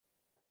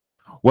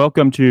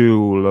Welcome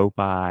to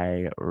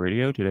Lo-Fi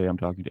Radio. Today I'm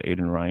talking to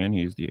Aidan Ryan.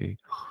 He's the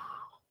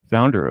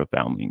founder of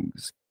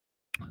Foundlings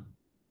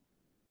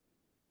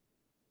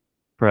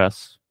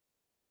Press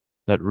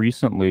that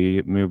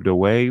recently moved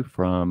away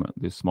from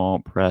the small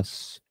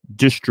press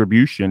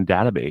distribution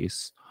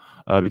database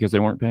because they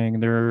weren't paying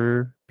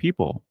their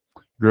people.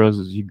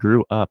 He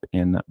grew up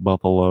in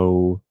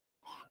Buffalo,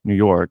 New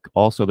York.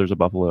 Also, there's a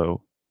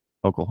Buffalo,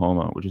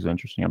 Oklahoma, which is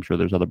interesting. I'm sure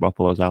there's other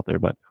Buffaloes out there,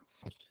 but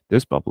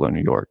this Buffalo,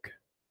 New York,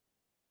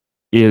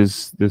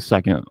 is the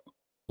second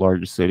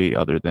largest city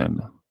other than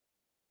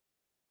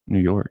New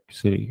York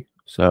City.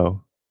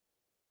 So,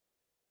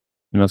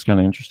 it's kind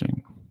of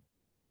interesting.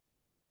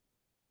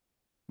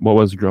 What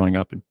was growing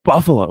up in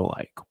Buffalo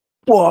like?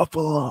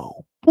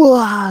 Buffalo.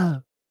 Blah.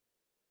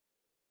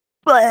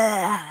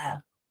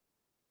 Blah.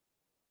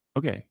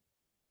 Okay.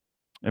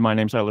 And my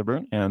name's Tyler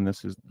Brune, and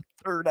this is the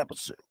third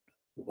episode.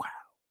 Wow.